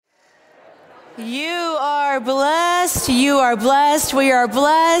You are blessed. You are blessed. We are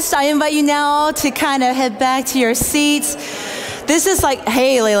blessed. I invite you now to kind of head back to your seats. This is like,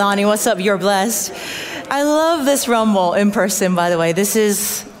 hey, Leilani, what's up? You're blessed. I love this Rumble in person, by the way. This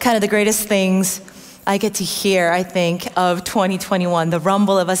is kind of the greatest things I get to hear, I think, of 2021, the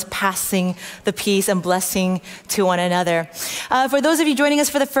rumble of us passing the peace and blessing to one another. For those of you joining us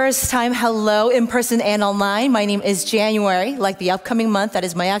for the first time, hello, in person and online. My name is January, like the upcoming month. That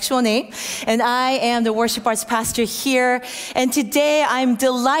is my actual name. And I am the worship arts pastor here. And today I'm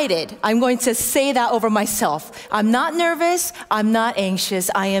delighted. I'm going to say that over myself. I'm not nervous. I'm not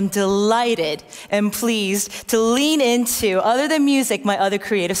anxious. I am delighted and pleased to lean into, other than music, my other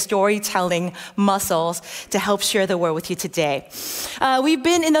creative storytelling muscle to help share the word with you today. We've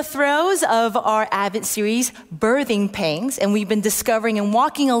been in the throes of our Advent series, Birthing Pangs, and we've been discovering and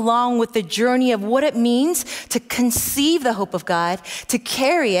walking along with the journey of what it means to conceive the hope of God, to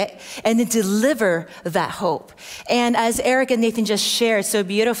carry it, and to deliver that hope. And as Eric and Nathan just shared so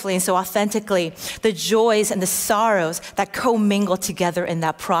beautifully and so authentically, the joys and the sorrows that commingle together in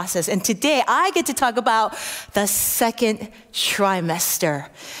that process. And today I get to talk about the second trimester.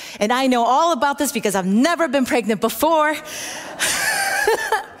 And I know all about this because I've never been pregnant before.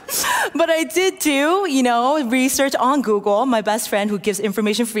 But I did do, research on Google, my best friend who gives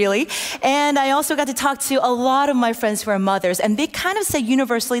information freely. And I also got to talk to a lot of my friends who are mothers. And they kind of say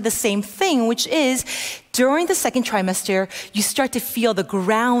universally the same thing, which is during the second trimester, you start to feel the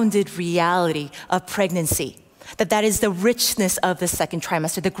grounded reality of pregnancy. That is the richness of the second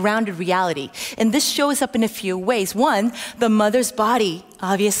trimester, the grounded reality. And this shows up in a few ways. One, the mother's body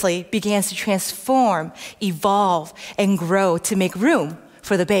obviously begins to transform, evolve, and grow to make room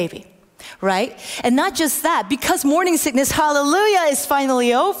for the baby, right? And not just that, because morning sickness, hallelujah, is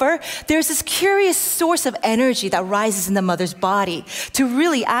finally over, there's this curious source of energy that rises in the mother's body to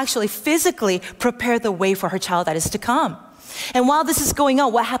really actually physically prepare the way for her child that is to come. And while this is going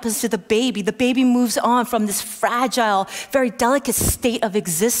on, what happens to the baby? The baby moves on from this fragile, very delicate state of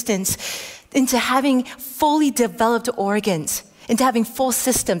existence into having fully developed organs, into having full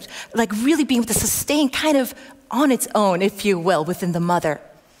systems, like really being able to sustain kind of on its own, if you will, within the mother.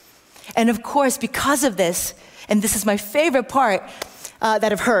 And of course, because of this, and this is my favorite part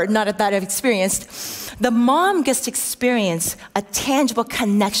that I've heard, not that I've experienced, the mom gets to experience a tangible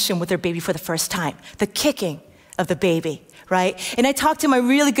connection with her baby for the first time, the kicking of the baby. Right? And I talked to my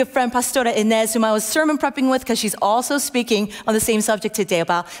really good friend, Pastora Inez, whom I was sermon prepping with because she's also speaking on the same subject today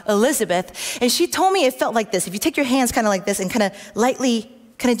about Elizabeth. And she told me it felt like this. If you take your hands kind of like this and kind of lightly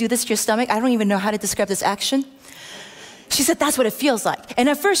kind of do this to your stomach, I don't even know how to describe this action. She said, that's what it feels like. And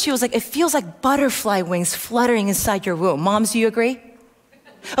at first she was like, it feels like butterfly wings fluttering inside your womb. Moms, do you agree?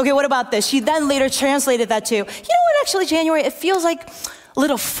 Okay, what about this? She then later translated that to, you know what, actually, January, it feels like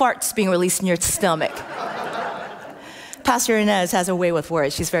little farts being released in your stomach. Pastor Inez has a way with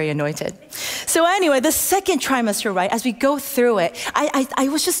words. She's very anointed. So anyway, the second trimester, right, as we go through it, I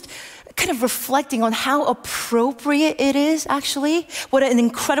was just kind of reflecting on how appropriate it is, actually, what an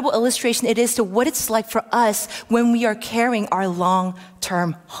incredible illustration it is to what it's like for us when we are carrying our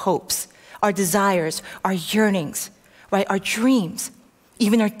long-term hopes, our desires, our yearnings, right, our dreams,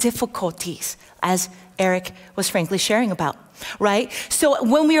 even our difficulties, as Eric was frankly sharing about. Right? So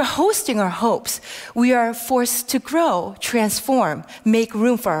when we are hosting our hopes, we are forced to grow, transform, make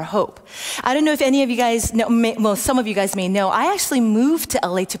room for our hope. I don't know if any of you guys know, some of you guys may know, I actually moved to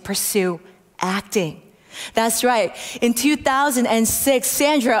LA to pursue acting. That's right. In 2006,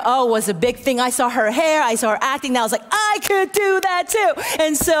 Sandra Oh was a big thing. I saw her hair, I saw her acting, and I was like, I could do that too.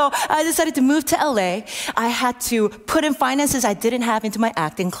 And so I decided to move to LA. I had to put in finances I didn't have into my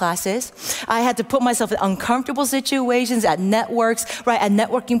acting classes. I had to put myself in uncomfortable situations at networks, right, at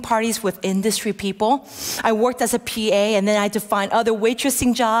networking parties with industry people. I worked as a PA, and then I had to find other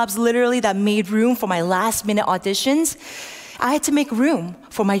waitressing jobs, literally, that made room for my last-minute auditions. I had to make room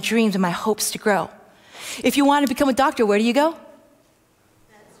for my dreams and my hopes to grow. If you want to become a doctor, where do you go?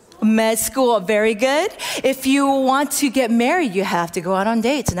 Med school, very good. If you want to get married, you have to go out on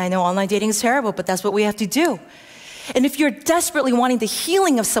dates. And I know online dating is terrible, but that's what we have to do. And if you're desperately wanting the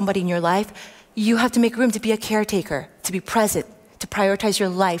healing of somebody in your life, you have to make room to be a caretaker, to be present, to prioritize your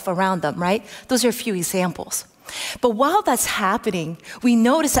life around them, right? Those are a few examples. But while that's happening, we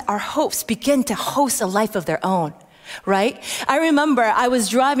notice that our hopes begin to host a life of their own. right? I remember I was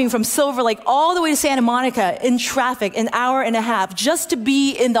driving from Silver Lake all the way to Santa Monica in traffic, an hour and a half, just to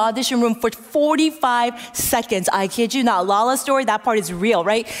be in the audition room for 45 seconds. I kid you not. Lala story, that part is real,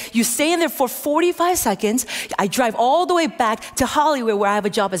 right? You stay in there for 45 seconds. I drive all the way back to Hollywood where I have a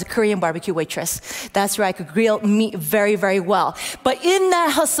job as a Korean barbecue waitress. That's where I could grill meat very, very well. But in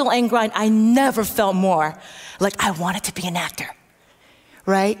that hustle and grind, I never felt more like I wanted to be an actor,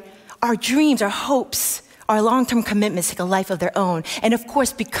 right? Our dreams, our hopes, our long-term commitments take a life of their own. And of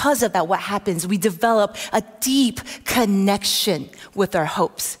course, because of that, what happens? We develop a deep connection with our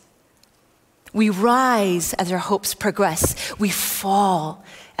hopes. We rise as our hopes progress. We fall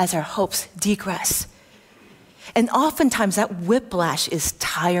as our hopes degress. And oftentimes that whiplash is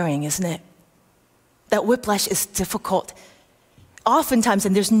tiring, isn't it? That whiplash is difficult. Oftentimes,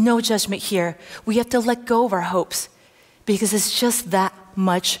 and there's no judgment here, we have to let go of our hopes because it's just that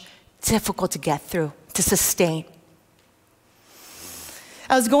much difficult to get through, to sustain.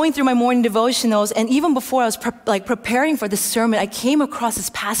 I was going through my morning devotionals, and even before I was preparing for this sermon, I came across this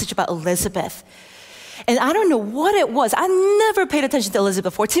passage about Elizabeth. And I don't know what it was. I never paid attention to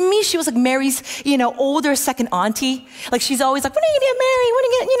Elizabeth before. To me, she was like Mary's, older second auntie. Like she's always like, when are you gonna get married? When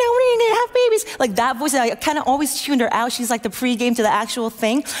are you gonna have babies? Like that voice, I kind of always tuned her out. She's like the pregame to the actual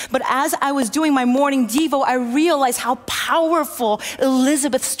thing. But as I was doing my morning devo, I realized how powerful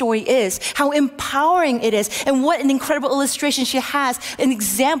Elizabeth's story is, how empowering it is, and what an incredible illustration she has, an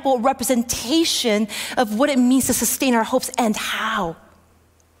example, representation of what it means to sustain our hopes and how.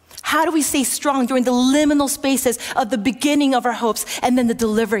 How do we stay strong during the liminal spaces of the beginning of our hopes and then the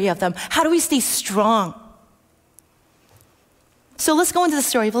delivery of them? How do we stay strong? So let's go into the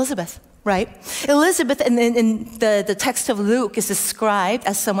story of Elizabeth, right? Elizabeth in the text of Luke is described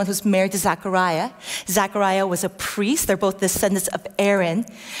as someone who's married to Zechariah. Zechariah was a priest. They're both descendants of Aaron.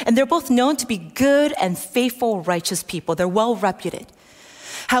 And they're both known to be good and faithful, righteous people. They're well reputed.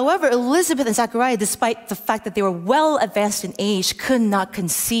 However, Elizabeth and Zechariah, despite the fact that they were well advanced in age, could not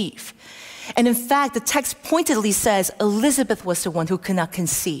conceive. And in fact, the text pointedly says Elizabeth was the one who could not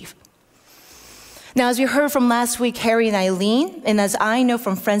conceive. Now, as we heard from last week, Harry and Eileen, and as I know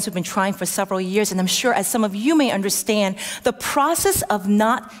from friends who've been trying for several years, and I'm sure as some of you may understand, the process of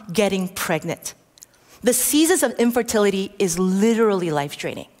not getting pregnant, the seasons of infertility is literally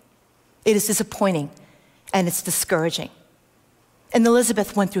life-draining. It is disappointing, and it's discouraging. And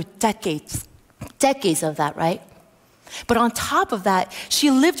Elizabeth went through decades of that, right? But on top of that,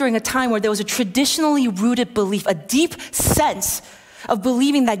 she lived during a time where there was a traditionally rooted belief, a deep sense of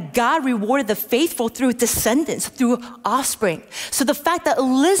believing that God rewarded the faithful through descendants, through offspring. So the fact that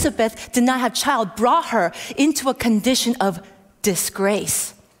Elizabeth did not have child brought her into a condition of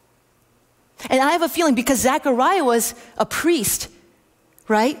disgrace. And I have a feeling because Zechariah was a priest,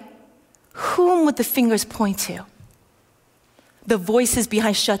 right? Whom would the fingers point to? The voices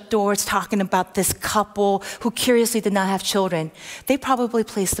behind shut doors talking about this couple who curiously did not have children, they probably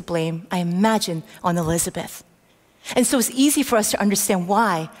placed the blame, I imagine, on Elizabeth. And so it's easy for us to understand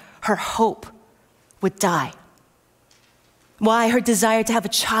why her hope would die. Why her desire to have a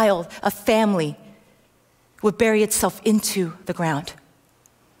child, a family, would bury itself into the ground.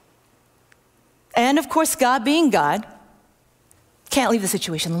 And of course, God being God, can't leave the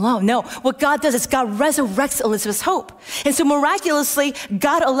situation alone. No, what God does is God resurrects Elizabeth's hope. And so miraculously,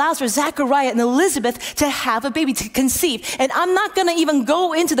 God allows for Zechariah and Elizabeth to have a baby, to conceive. And I'm not gonna even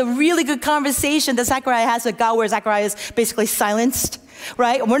go into the really good conversation that Zechariah has with God, where Zechariah is basically silenced,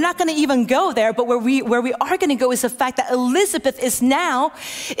 right? We're not gonna even go there, but where we are gonna go is the fact that Elizabeth is now,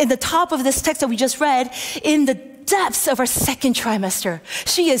 in the top of this text that we just read, in the depths of her second trimester.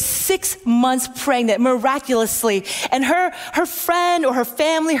 She is 6 months pregnant, miraculously. And her friend or her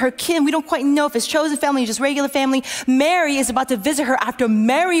family, her kin, we don't quite know if it's chosen family or just regular family, Mary is about to visit her after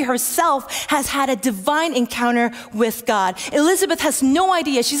Mary herself has had a divine encounter with God. Elizabeth has no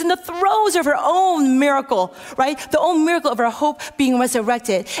idea. She's in the throes of her own miracle, right? The own miracle of her hope being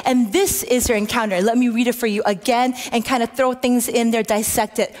resurrected. And this is her encounter. Let me read it for you again and kind of throw things in there,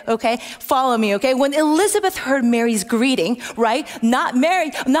 dissect it, okay? Follow me, okay? When Elizabeth heard Mary's greeting, right? Not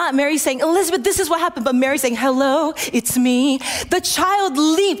Mary saying, Elizabeth, this is what happened, but Mary saying, hello, it's me. The child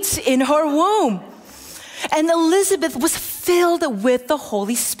leaped in her womb. And Elizabeth was filled with the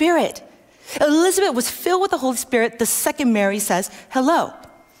Holy Spirit. Elizabeth was filled with the Holy Spirit. The second Mary says, hello.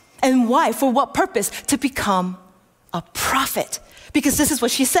 And why? For what purpose? To become a prophet. Because this is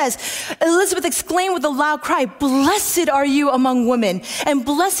what she says. Elizabeth exclaimed with a loud cry, blessed are you among women, and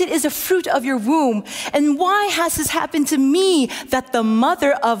blessed is the fruit of your womb. And why has this happened to me, that the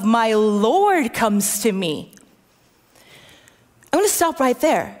mother of my Lord comes to me? I'm going to stop right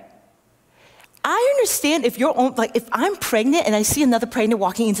there. I understand if you're like, if I'm pregnant and I see another pregnant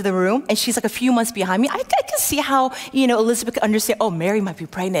walking into the room and she's like a few months behind me, I can see how, Elizabeth could understand, oh, Mary might be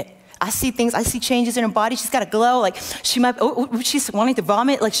pregnant. I see things, I see changes in her body. She's got a glow, like she's wanting to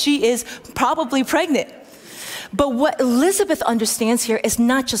vomit, like she is probably pregnant. But what Elizabeth understands here is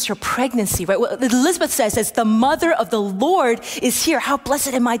not just her pregnancy, right? What Elizabeth says is the mother of the Lord is here. How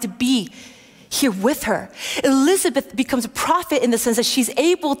blessed am I to be here with her? Elizabeth becomes a prophet in the sense that she's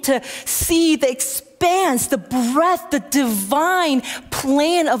able to see the expanse, the breadth, the divine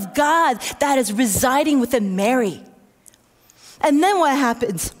plan of God that is residing within Mary. And then what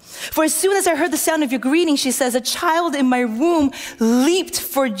happens? For as soon as I heard the sound of your greeting, she says, a child in my womb leaped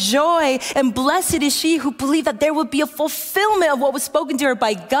for joy, and blessed is she who believed that there would be a fulfillment of what was spoken to her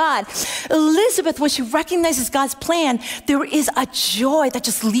by God. Elizabeth, when she recognizes God's plan, there is a joy that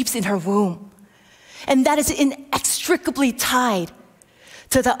just leaps in her womb. And that is inextricably tied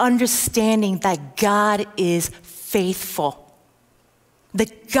to the understanding that God is faithful.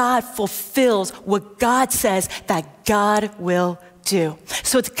 That God fulfills what God says that God will do.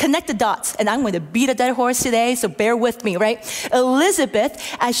 So to connect the dots, and I'm going to beat a dead horse today, so bear with me, right? Elizabeth,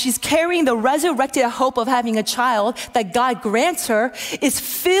 as she's carrying the resurrected hope of having a child that God grants her, is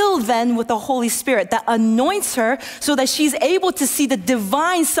filled then with the Holy Spirit that anoints her so that she's able to see the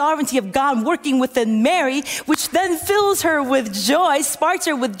divine sovereignty of God working within Mary, which then fills her with joy, sparks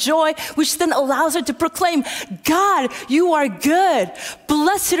her with joy, which then allows her to proclaim, God, you are good.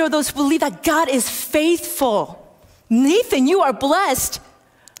 Blessed are those who believe that God is faithful. Nathan, you are blessed,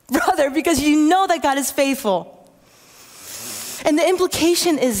 brother, because you know that God is faithful. And the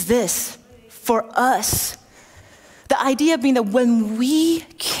implication is this for us. The idea being that when we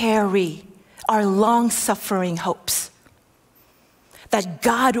carry our long-suffering hopes, that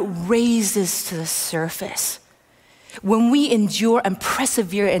God raises to the surface. When we endure and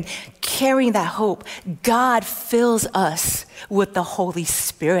persevere in carrying that hope, God fills us with the Holy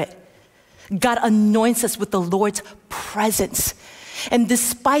Spirit. God anoints us with the Lord's presence. And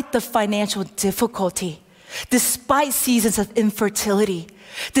despite the financial difficulty, despite seasons of infertility,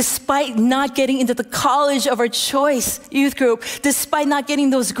 despite not getting into the college of our choice, youth group, despite not getting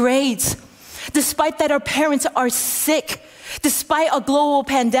those grades, despite that our parents are sick, despite a global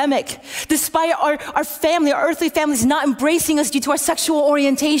pandemic, despite our family, our earthly families not embracing us due to our sexual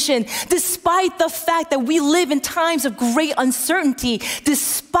orientation, despite the fact that we live in times of great uncertainty,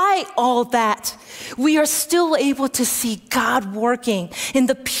 despite all that, we are still able to see God working in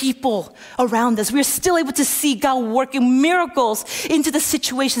the people around us. We are still able to see God working miracles into the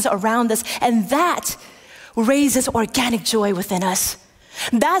situations around us, and that raises organic joy within us.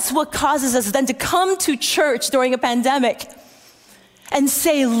 That's what causes us then to come to church during a pandemic and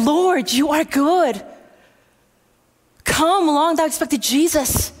say, Lord, you are good. Come, long thou expected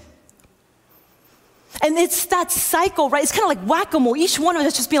Jesus. And it's that cycle, right? It's kind of like whack-a-mole. Each one of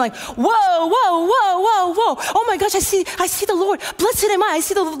us just being like, whoa, whoa, whoa, whoa, whoa. Oh my gosh, I see the Lord. Blessed am I. I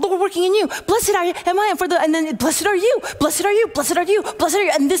see the Lord working in you. Blessed am I. And then blessed are you. Blessed are you. Blessed are you. Blessed are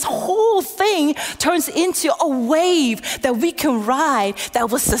you. And this whole thing turns into a wave that we can ride that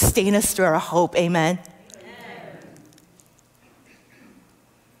will sustain us through our hope. Amen.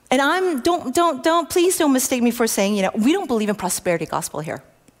 And please don't mistake me for saying, we don't believe in prosperity gospel here.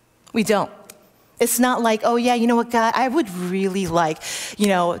 We don't. It's not like, oh yeah, you know what, God, I would really like,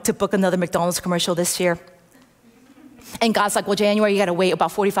 to book another McDonald's commercial this year. And God's like, well, January, you gotta wait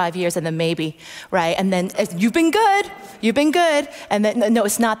about 45 years and then maybe, right? And then you've been good. And then, no,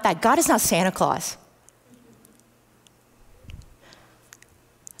 it's not that. God is not Santa Claus.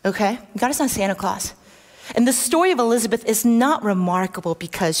 Okay? God is not Santa Claus. And the story of Elizabeth is not remarkable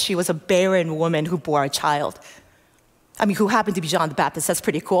because she was a barren woman who bore a child. I mean, who happened to be John the Baptist. That's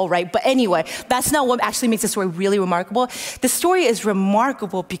pretty cool, right? But anyway, that's not what actually makes the story really remarkable. The story is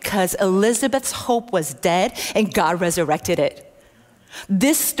remarkable because Elizabeth's hope was dead and God resurrected it.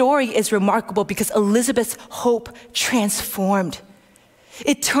 This story is remarkable because Elizabeth's hope transformed.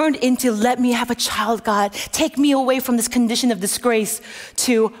 It turned into, let me have a child, God. Take me away from this condition of disgrace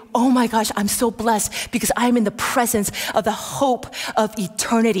to, oh my gosh, I'm so blessed because I'm in the presence of the hope of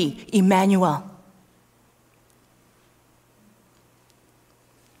eternity, Emmanuel.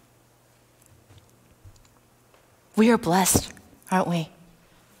 We are blessed, aren't we?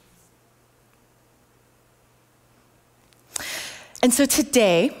 And so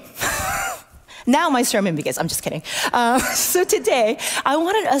today, now my sermon begins. I'm just kidding. So today, I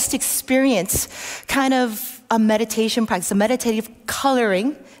wanted us to experience kind of a meditation practice, a meditative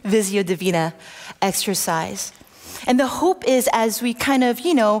coloring Visio Divina exercise. And the hope is as we kind of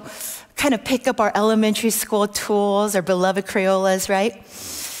pick up our elementary school tools, our beloved Crayolas, right?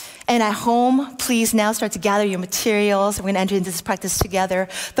 And at home, please now start to gather your materials. We're going to enter into this practice together.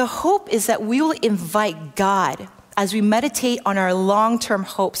 The hope is that we will invite God as we meditate on our long-term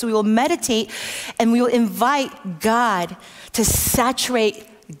hope. So we will meditate and we will invite God to saturate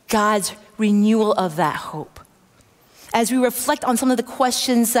God's renewal of that hope. As we reflect on some of the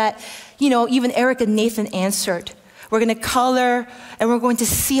questions that, even Eric and Nathan answered, we're going to color and we're going to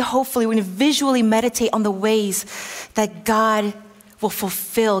see, hopefully, we're going to visually meditate on the ways that God will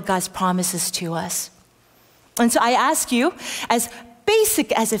fulfill God's promises to us. And so I ask you, as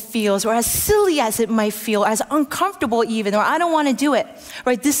basic as it feels, or as silly as it might feel, as uncomfortable even, or I don't want to do it,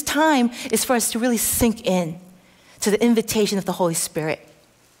 right? This time is for us to really sink in to the invitation of the Holy Spirit.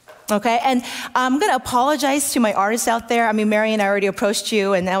 Okay, and I'm going to apologize to my artists out there. I mean, Mary and I already approached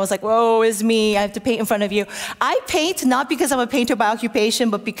you, and I was like, whoa, it's me. I have to paint in front of you. I paint not because I'm a painter by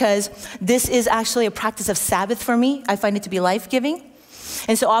occupation, but because this is actually a practice of Sabbath for me. I find it to be life-giving.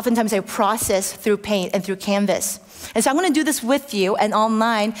 And so oftentimes I process through paint and through canvas. And so I'm going to do this with you and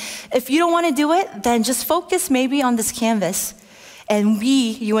online. If you don't want to do it, then just focus maybe on this canvas, and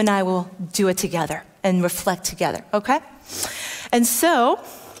you and I will do it together and reflect together, okay? And so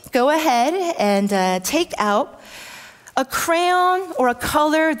go ahead and take out a crayon or a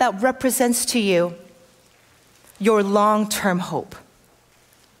color that represents to you your long-term hope.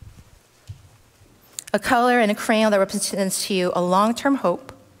 A color and a crayon that represents to you a long-term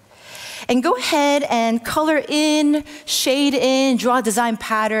hope. And go ahead and color in, shade in, draw a design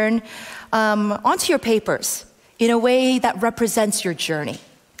pattern onto your papers in a way that represents your journey,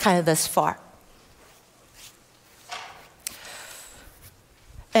 kind of thus far.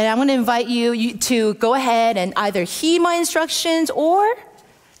 And I'm going to invite you to go ahead and either heed my instructions or,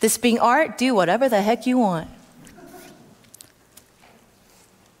 this being art, do whatever the heck you want.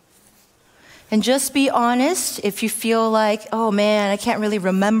 And just be honest. If you feel like, oh man, I can't really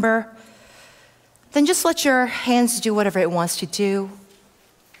remember, then just let your hands do whatever it wants to do.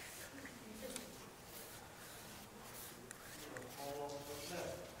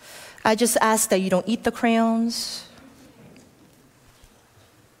 I just ask that you don't eat the crayons.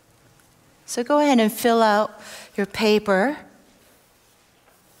 So go ahead and fill out your paper.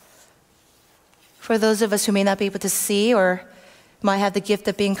 For those of us who may not be able to see or might have the gift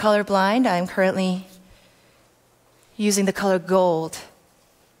of being colorblind, I'm currently using the color gold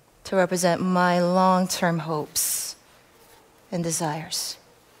to represent my long-term hopes and desires.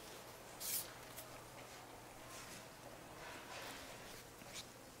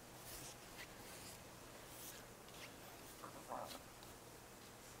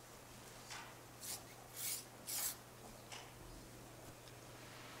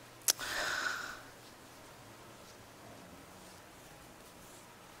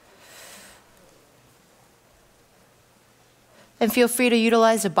 And feel free to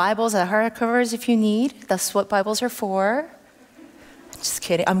utilize the Bibles and hardcovers if you need. That's what Bibles are for. Just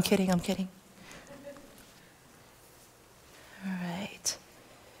kidding. I'm kidding. All right.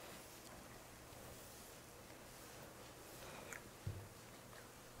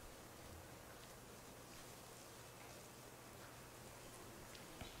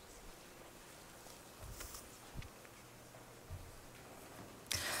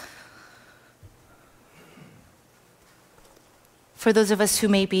 For those of us who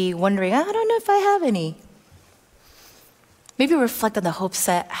may be wondering, I don't know if I have any. Maybe reflect on the hopes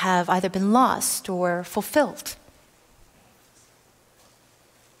that have either been lost or fulfilled.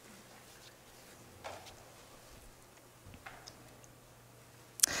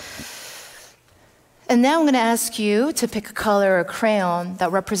 And now I'm going to ask you to pick a color or a crayon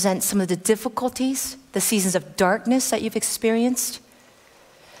that represents some of the difficulties, the seasons of darkness that you've experienced.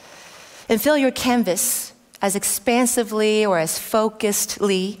 And fill your canvas as expansively or as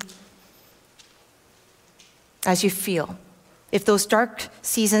focusedly as you feel. If those dark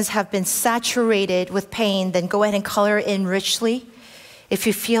seasons have been saturated with pain, then go ahead and color in richly. If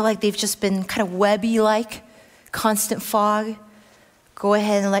you feel like they've just been kind of webby-like, constant fog, go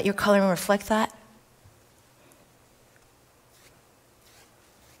ahead and let your coloring reflect that.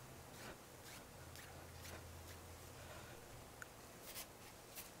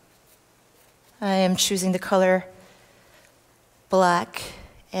 I am choosing the color black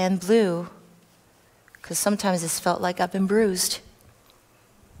and blue because sometimes it's felt like I've been bruised.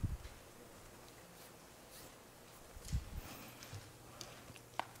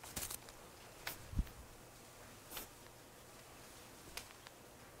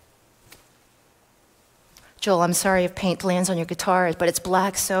 Joel, I'm sorry if paint lands on your guitar, but it's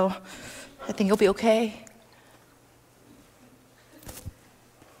black, so I think you'll be okay.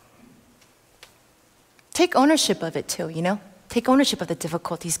 Take ownership of it too, you know? Take ownership of the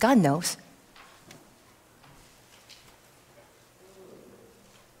difficulties. God knows.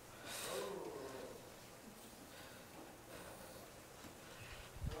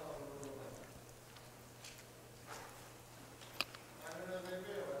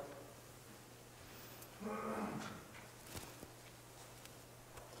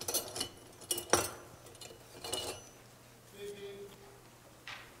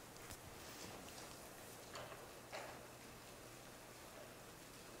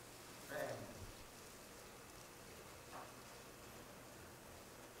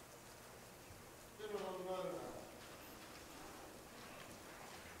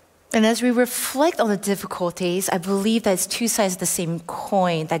 And as we reflect on the difficulties, I believe that it's two sides of the same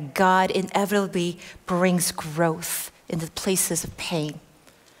coin, that God inevitably brings growth in the places of pain.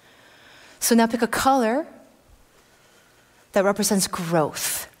 So now pick a color that represents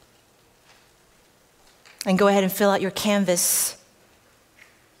growth. And go ahead and fill out your canvas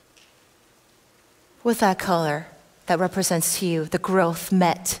with that color that represents to you the growth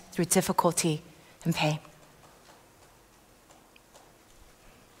met through difficulty and pain.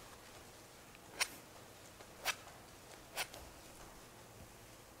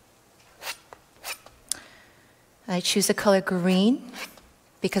 I choose the color green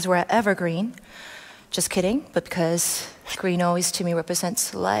because we're at evergreen. Just kidding, but because green always to me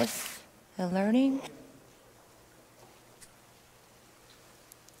represents life and learning.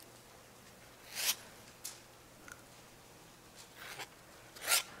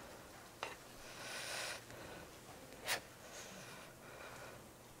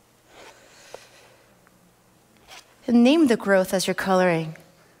 And name the growth as you're coloring.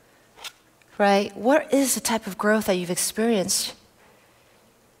 Right? What is the type of growth that you've experienced?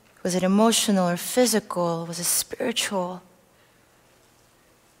 Was it emotional or physical? Was it spiritual?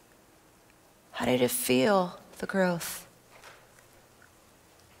 How did it feel, the growth?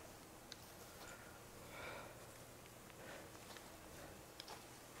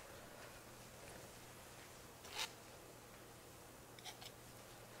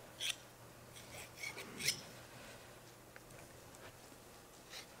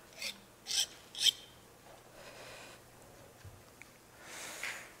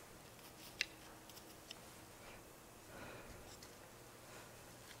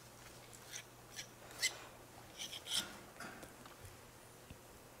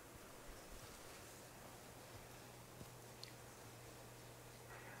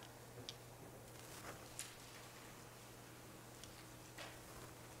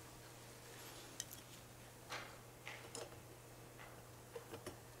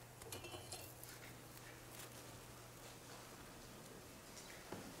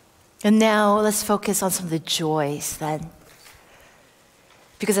 And now let's focus on some of the joys then.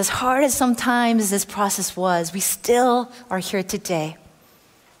 Because as hard as sometimes this process was, we still are here today.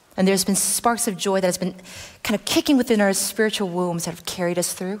 And there's been sparks of joy that has been kind of kicking within our spiritual wombs that have carried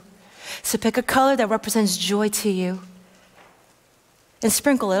us through. So pick a color that represents joy to you and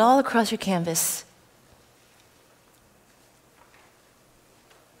sprinkle it all across your canvas.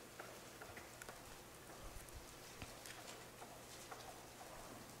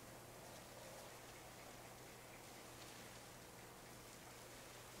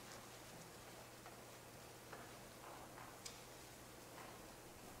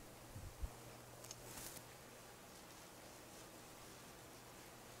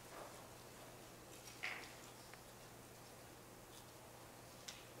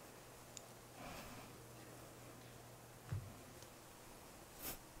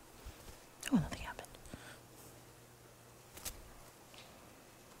 Oh, nothing happened.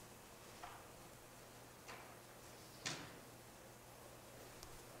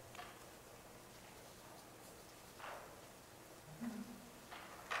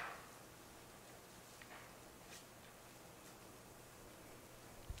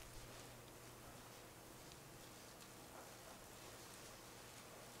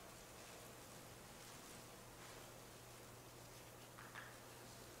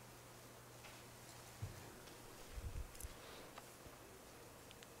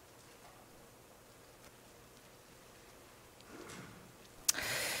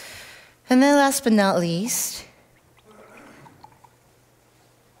 And then last but not least,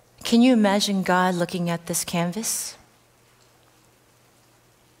 can you imagine God looking at this canvas?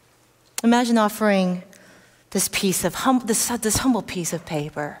 Imagine offering this piece of this humble piece of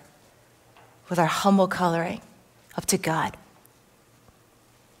paper with our humble coloring up to God.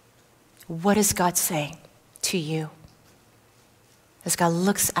 What is God saying to you as God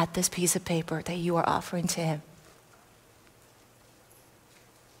looks at this piece of paper that you are offering to Him?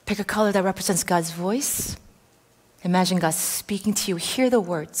 Pick a color that represents God's voice Imagine God speaking to you, hear the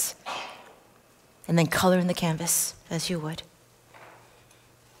words, and then color in the canvas as you would.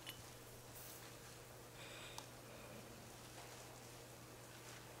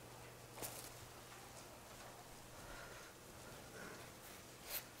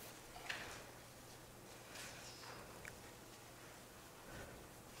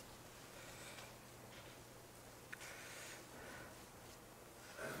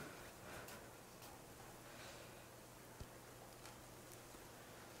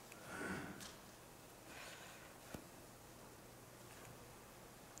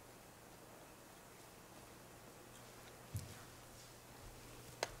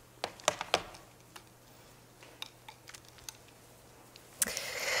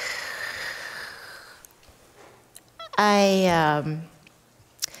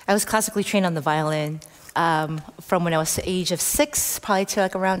 I was classically trained on the violin from when I was the age of 6, probably to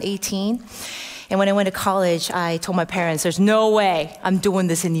like around 18. And when I went to college, I told my parents, there's no way I'm doing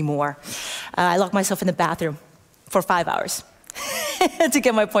this anymore. I locked myself in the bathroom for 5 hours to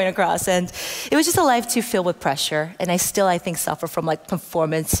get my point across. And it was just a life too filled with pressure. And I still, I think, suffer from like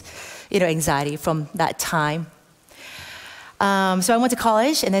performance, anxiety from that time. So I went to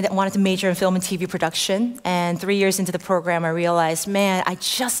college and then wanted to major in film and TV production. And 3 years into the program, I realized, man, I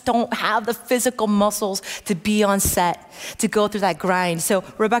just don't have the physical muscles to be on set, to go through that grind. So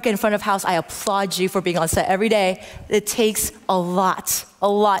Rebecca in front of house, I applaud you for being on set every day. It takes a lot,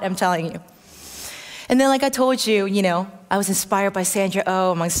 I'm telling you. And then like I told you, I was inspired by Sandra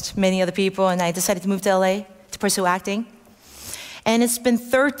Oh amongst many other people, and I decided to move to LA to pursue acting. And it's been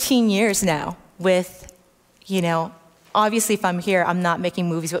 13 years now with, obviously, if I'm here, I'm not making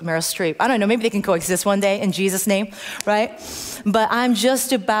movies with Meryl Streep. I don't know, maybe they can coexist one day in Jesus' name, right? But I'm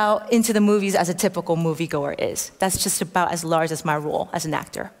just about into the movies as a typical moviegoer is. That's just about as large as my role as an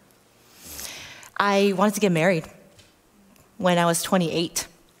actor. I wanted to get married when I was 28.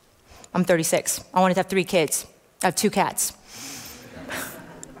 I'm 36. I wanted to have 3 kids. I have 2 cats.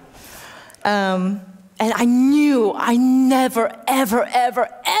 And I knew I never, ever, ever,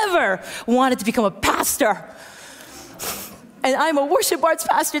 ever wanted to become a pastor. And I'm a worship arts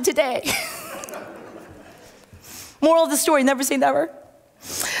pastor today. Moral of the story, never say never.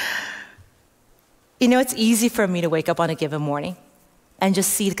 It's easy for me to wake up on a given morning and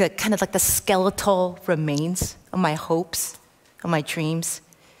just see kind of like the skeletal remains of my hopes, of my dreams.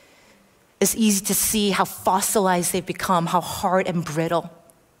 It's easy to see how fossilized they've become, how hard and brittle.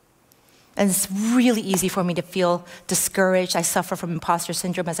 And it's really easy for me to feel discouraged. I suffer from imposter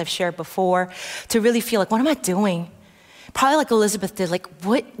syndrome, as I've shared before, to really feel like, what am I doing? Probably like Elizabeth did, like,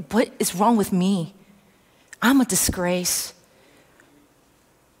 what is wrong with me? I'm a disgrace.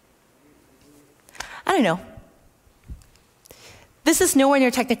 I don't know. This is nowhere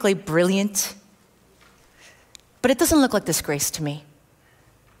near technically brilliant, but it doesn't look like disgrace to me.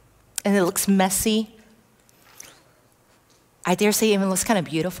 And it looks messy. I dare say it even looks kind of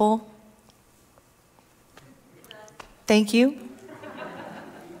beautiful. Thank you.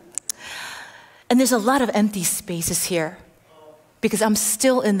 And there's a lot of empty spaces here because I'm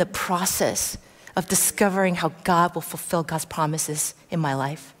still in the process of discovering how God will fulfill God's promises in my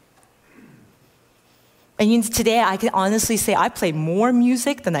life. And today I can honestly say I play more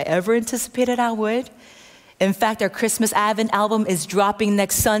music than I ever anticipated I would. In fact, our Christmas Advent album is dropping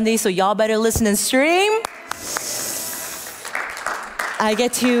next Sunday, so y'all better listen and stream. I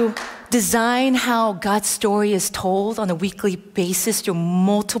get to design how God's story is told on a weekly basis through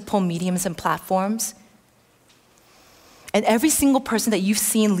multiple mediums and platforms. And every single person that you've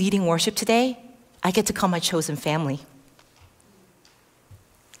seen leading worship today, I get to call my chosen family.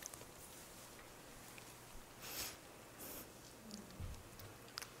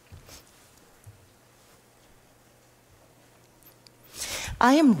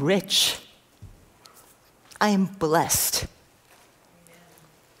 I am rich. I am blessed.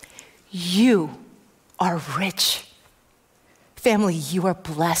 You are rich. Family, you are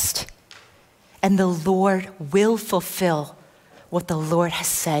blessed. And the Lord will fulfill what the Lord has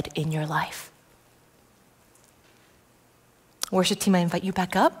said in your life. Worship team, I invite you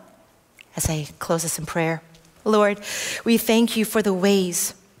back up as I close this in prayer. Lord, we thank you for the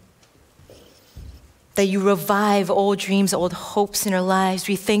ways that you revive old dreams, old hopes in our lives.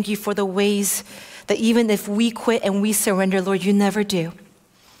 We thank you for the ways that even if we quit and we surrender, Lord, you never do.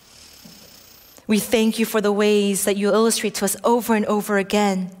 We thank you for the ways that you illustrate to us over and over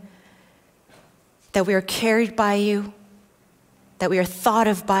again that we are carried by you, that we are thought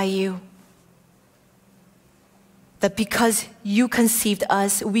of by you, that because you conceived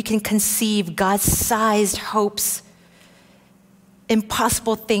us, we can conceive God-sized hopes,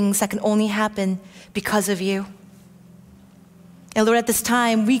 impossible things that can only happen because of you. And Lord, at this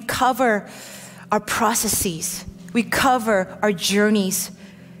time, we cover our processes. We cover our journeys.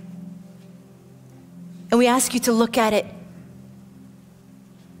 And we ask you to look at it.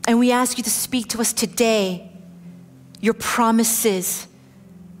 And we ask you to speak to us today, your promises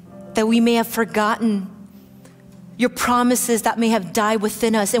that we may have forgotten, your promises that may have died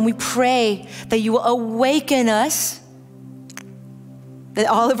within us. And we pray that you will awaken us, that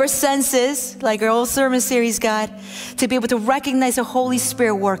all of our senses, like our old sermon series, God, to be able to recognize the Holy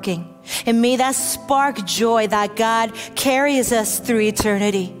Spirit working. And may that spark joy that God carries us through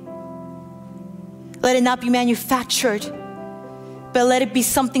eternity. Let it not be manufactured, but let it be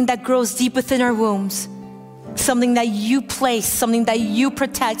something that grows deep within our wombs. Something that you place, something that you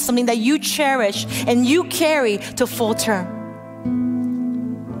protect, something that you cherish and you carry to full term.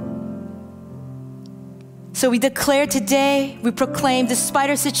 So we declare today, we proclaim, despite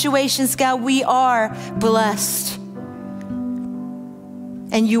our situations, God, we are blessed.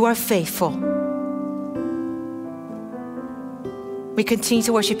 And you are faithful. We continue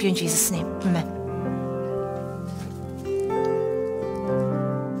to worship you in Jesus' name. Amen.